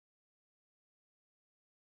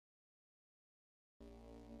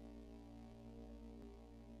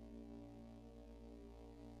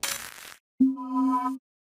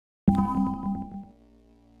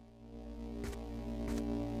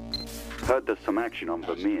Heard there's some action on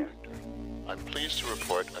Vermeer. I'm pleased to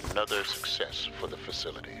report another success for the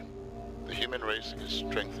facility. The human race is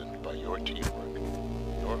strengthened by your teamwork,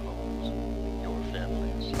 your homes, your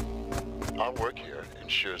families. Our work here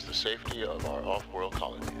ensures the safety of our off-world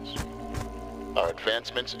colonies. Our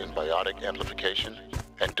advancements in biotic amplification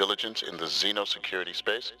and diligence in the xenosecurity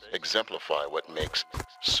space exemplify what makes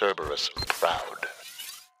Cerberus proud.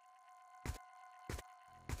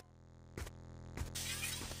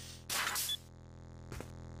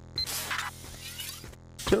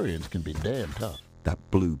 Turians can be damn tough. That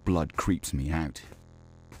blue blood creeps me out.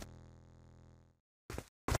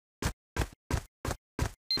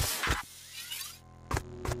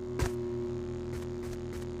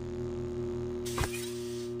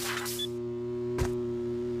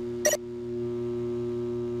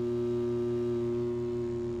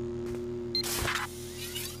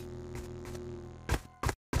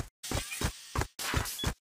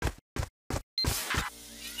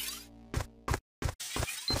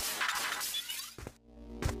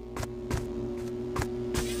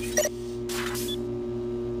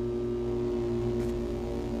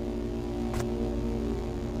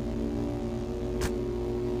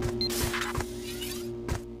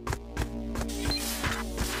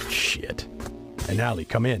 Anali,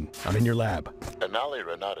 come in. I'm in your lab. Anali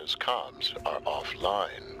Renata's comms are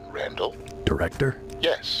offline, Randall. Director?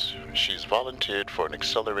 Yes, she's volunteered for an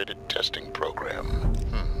accelerated testing program.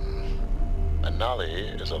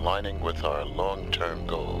 Anali is aligning with our long-term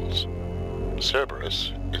goals.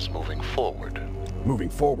 Cerberus is moving forward. Moving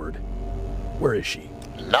forward? Where is she?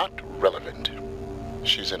 Not relevant.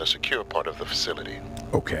 She's in a secure part of the facility.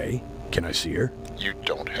 Okay. Can I see her? You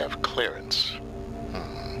don't have clearance.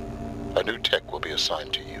 A new tech will be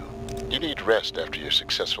assigned to you. You need rest after your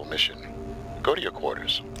successful mission. Go to your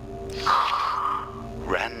quarters.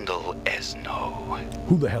 Randall Esno.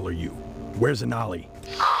 Who the hell are you? Where's Anali?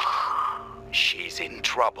 She's in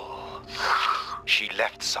trouble. She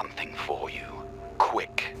left something for you.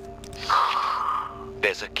 Quick.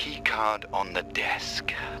 There's a key card on the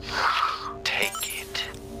desk. Take it.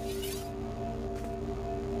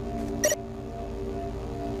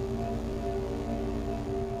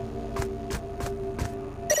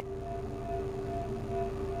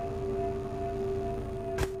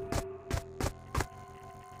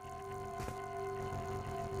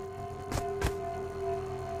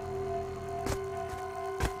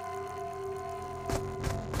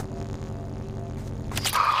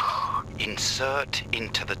 Insert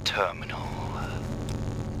into the terminal.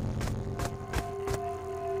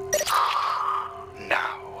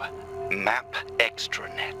 Now, map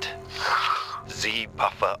extranet. Z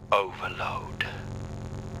buffer overload.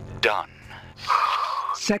 Done.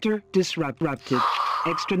 Sector disrupted.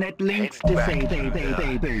 Extranet links disabled.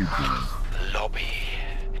 Lobby.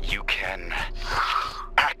 You can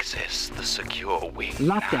access the secure wing.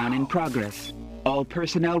 Lockdown now. in progress. All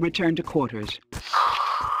personnel return to quarters.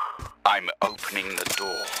 I'm opening the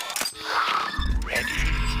door. Ready.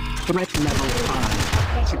 Threat level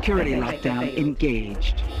 5. Security lockdown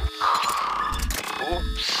engaged.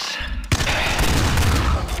 Oops.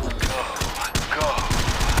 Go.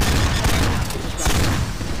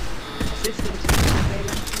 Systems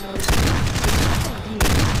surveillance mode.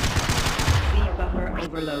 Z buffer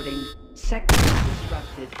overloading. Sector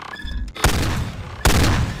disrupted.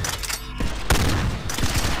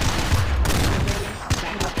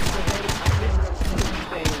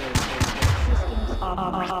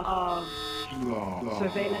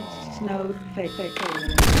 Surveillance node failing.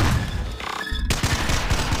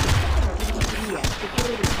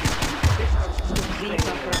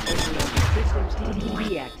 Systems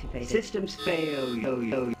deactivated. Systems fail.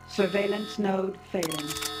 Surveillance node failing.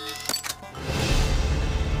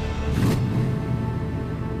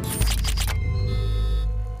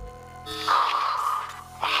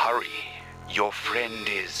 Hurry. Your friend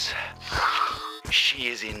is... She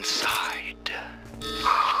is inside.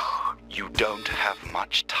 You don't have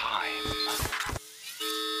much time.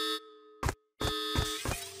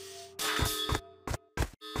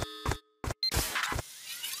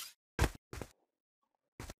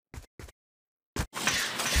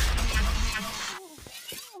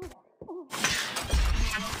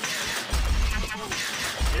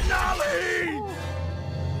 Anali!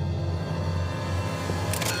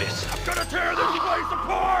 Listen. I'm gonna tear this place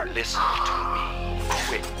apart! Listen to me.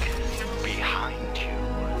 Quick. Behind you.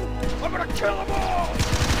 I'm gonna kill them all!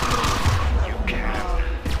 You can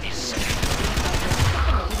escape.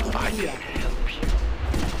 I can help you.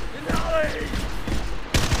 Anali!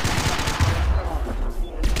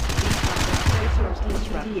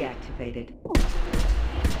 Deactivated.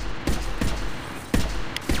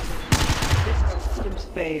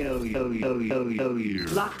 Systems failure.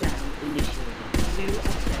 Lockdown initiated. New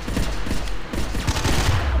objective.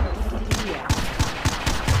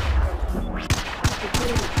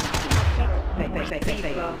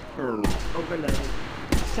 Security overloaded.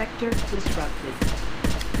 Sector disrupted.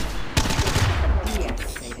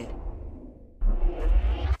 Deactivated.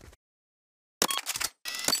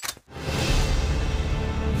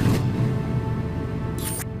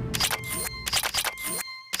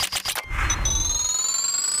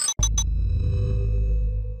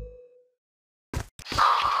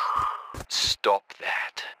 Stop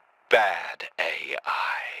that. Bad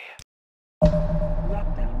AI.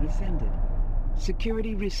 Lockdown rescinded.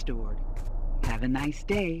 Security restored. Have a nice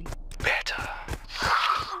day. Better.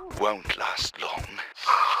 Won't last long.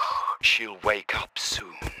 She'll wake up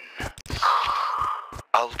soon.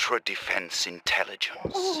 Ultra Defense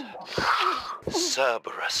Intelligence.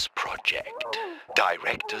 Cerberus Project.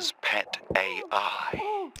 Director's Pet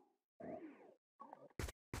AI.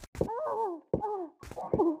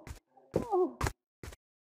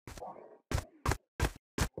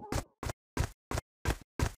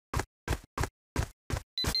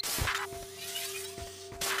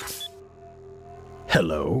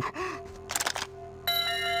 Hello.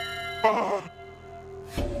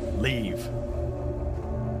 Leave.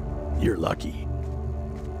 You're lucky.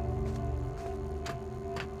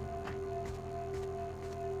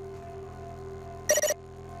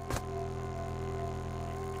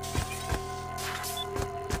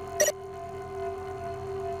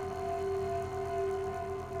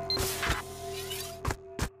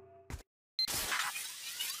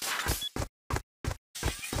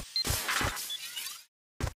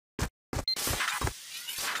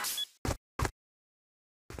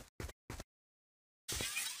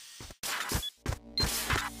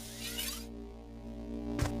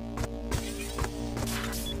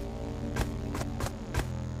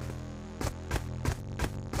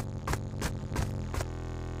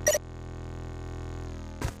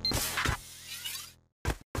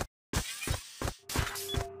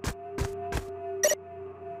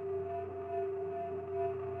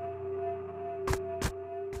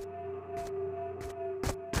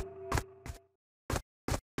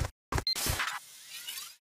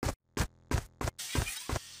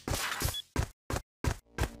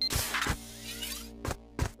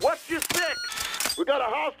 What's your fix? We got a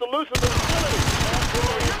house to loosen the facility.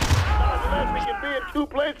 Not unless we can be in two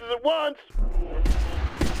places at once.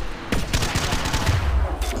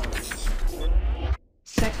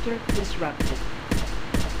 Sector disrupted.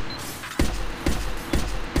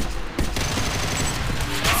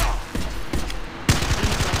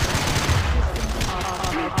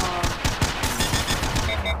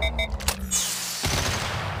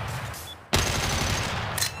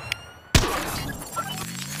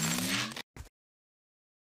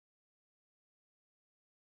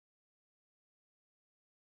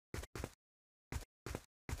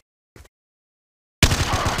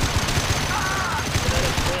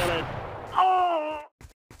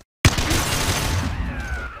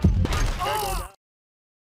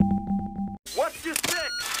 What's your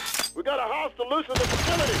fix? We got a house to loosen the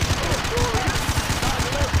facility. Not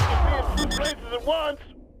unless we can be in two places at once.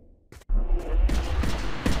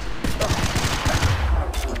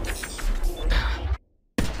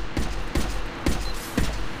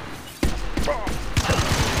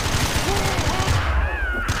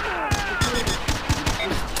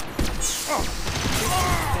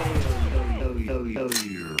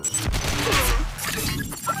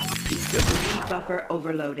 Buffer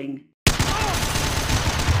overloading.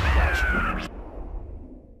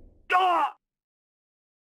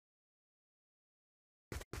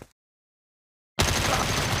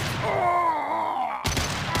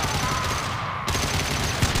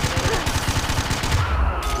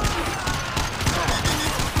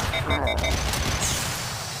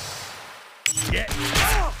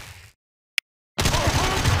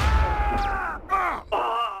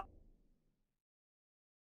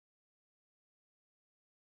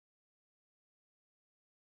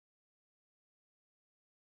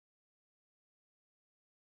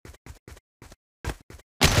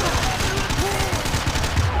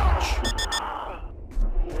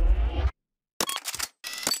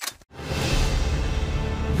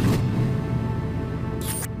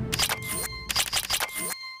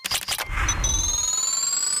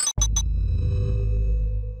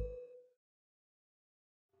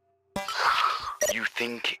 You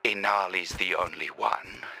think Inali's the only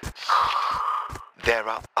one? There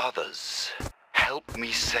are others. Help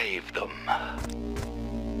me save them.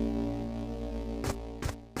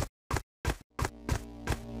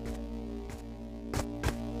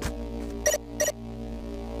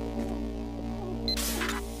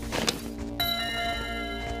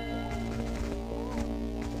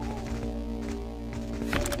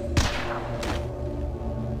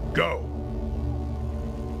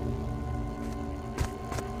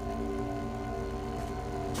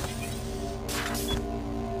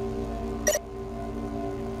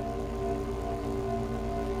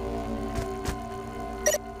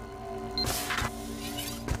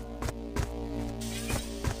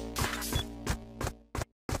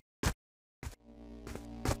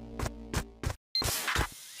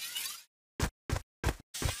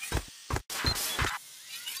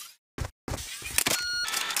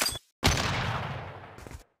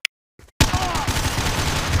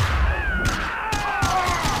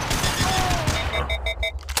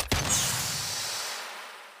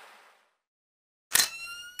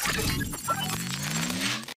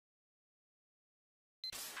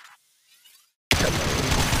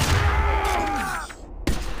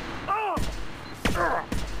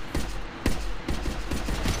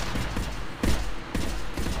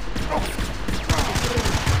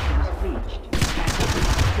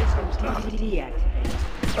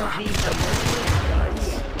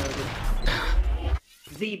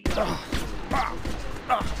 Z.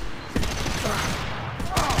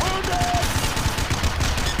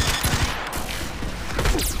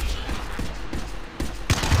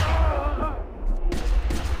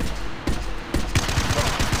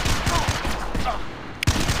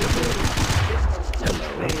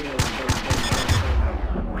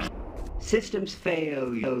 Systems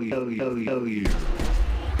fail.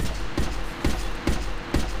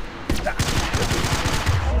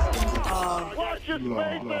 Watch your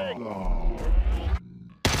spacing!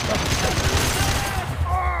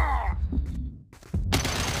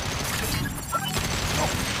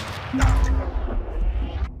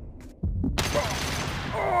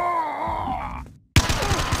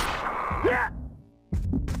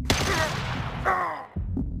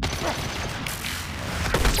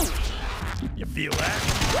 You feel that?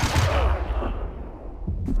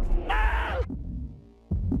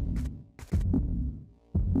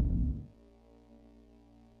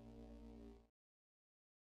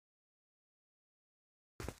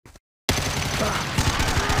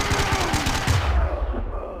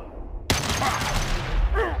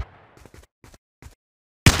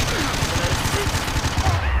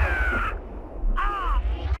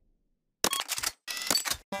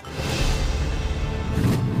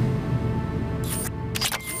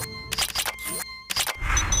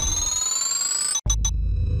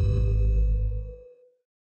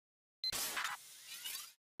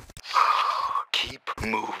 Keep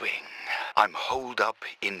moving. I'm holed up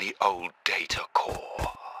in the old data core.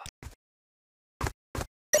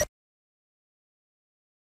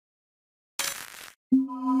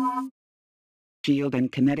 Shield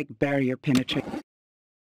and kinetic barrier penetrate.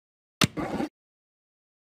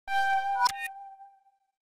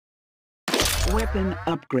 Weapon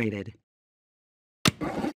upgraded.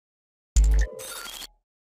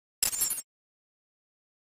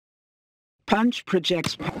 Punch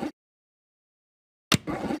projects.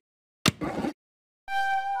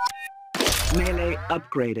 Melee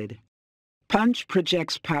upgraded. Punch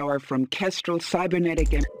projects power from Kestrel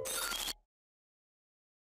cybernetic and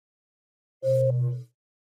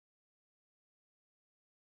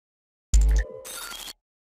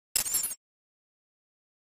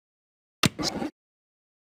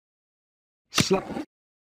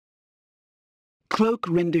Cloak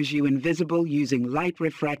renders you invisible using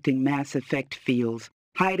light-refracting mass effect fields,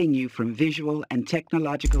 hiding you from visual and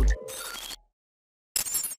technological.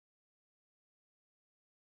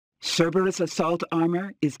 Cerberus assault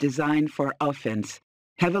armor is designed for offense,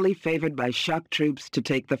 heavily favored by shock troops to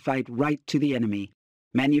take the fight right to the enemy.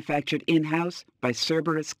 Manufactured in-house by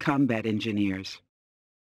Cerberus combat engineers.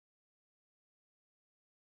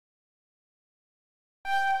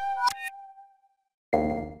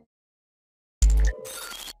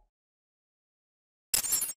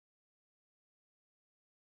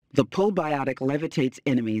 The pull biotic levitates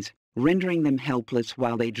enemies, rendering them helpless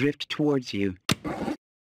while they drift towards you.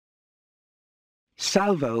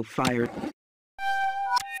 Salvo fire.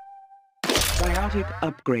 Biotic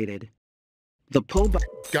upgraded. The pull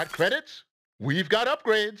Got credits? We've got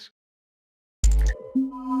upgrades.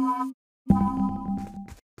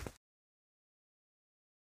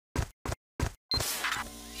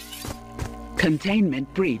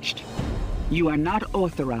 Containment breached. You are not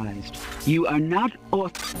authorized. You are not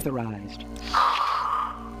authorized.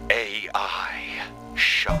 AI,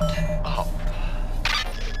 shut up.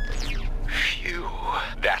 Phew,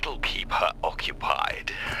 that'll keep her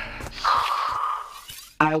occupied.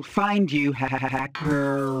 I'll find you,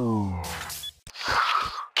 hacker.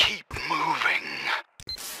 Keep moving.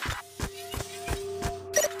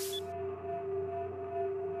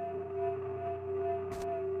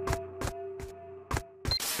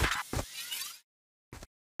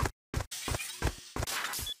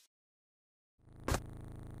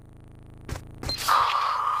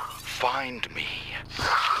 Find me.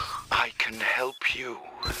 I can help you.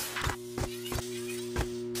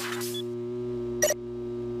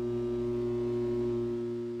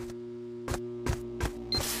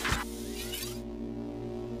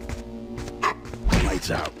 Lights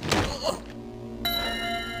out.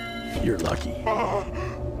 You're lucky.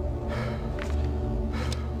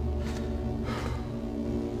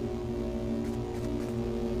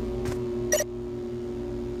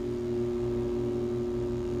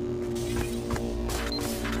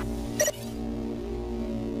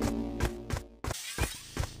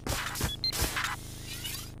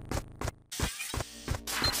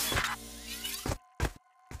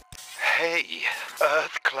 Hey,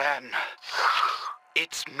 Earth Clan.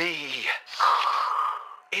 It's me.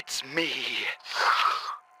 It's me.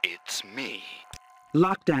 It's me.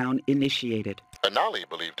 Lockdown initiated. A Anali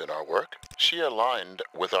believed in our work. She aligned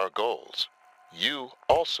with our goals. You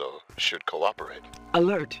also should cooperate.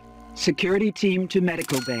 Alert. Security team to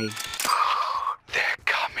medical bay. They're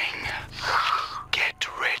coming. Get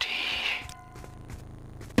ready.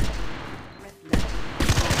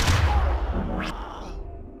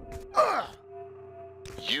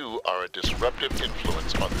 You are a disruptive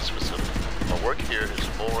influence on this facility. Our work here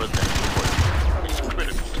is more than important. It's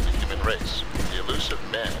critical to the human race. The elusive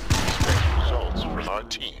man expects results from our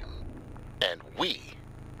team. And we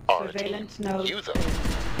are a team. You, though,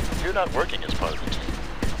 you're not working as part of the team.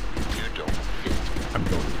 You don't fit. I'm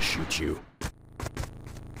going to shoot you.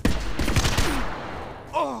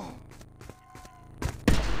 Oh!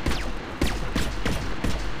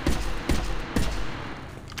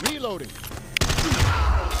 Reloading.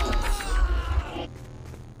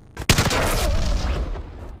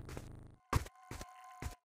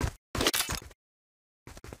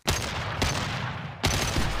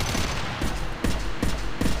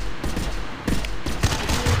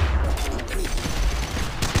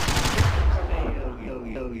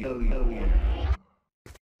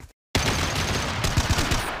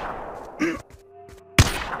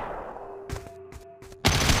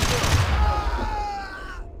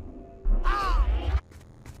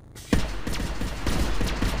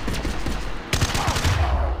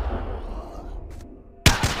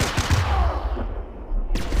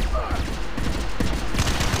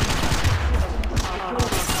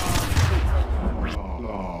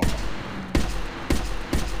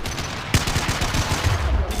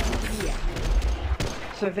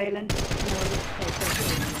 Surveillance.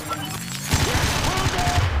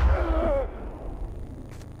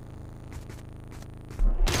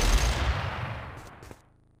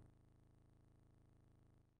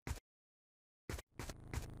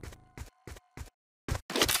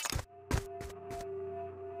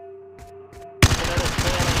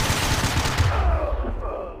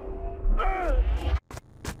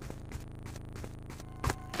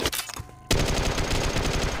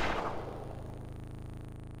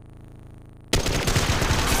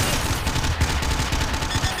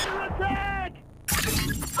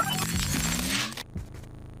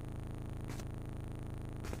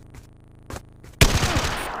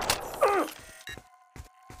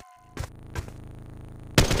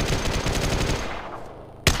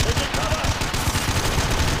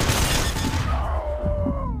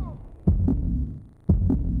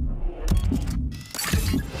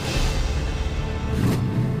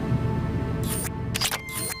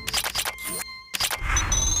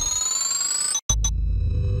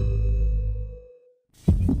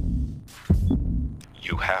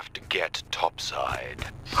 You have to get topside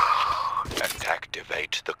and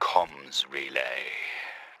activate the comms relay.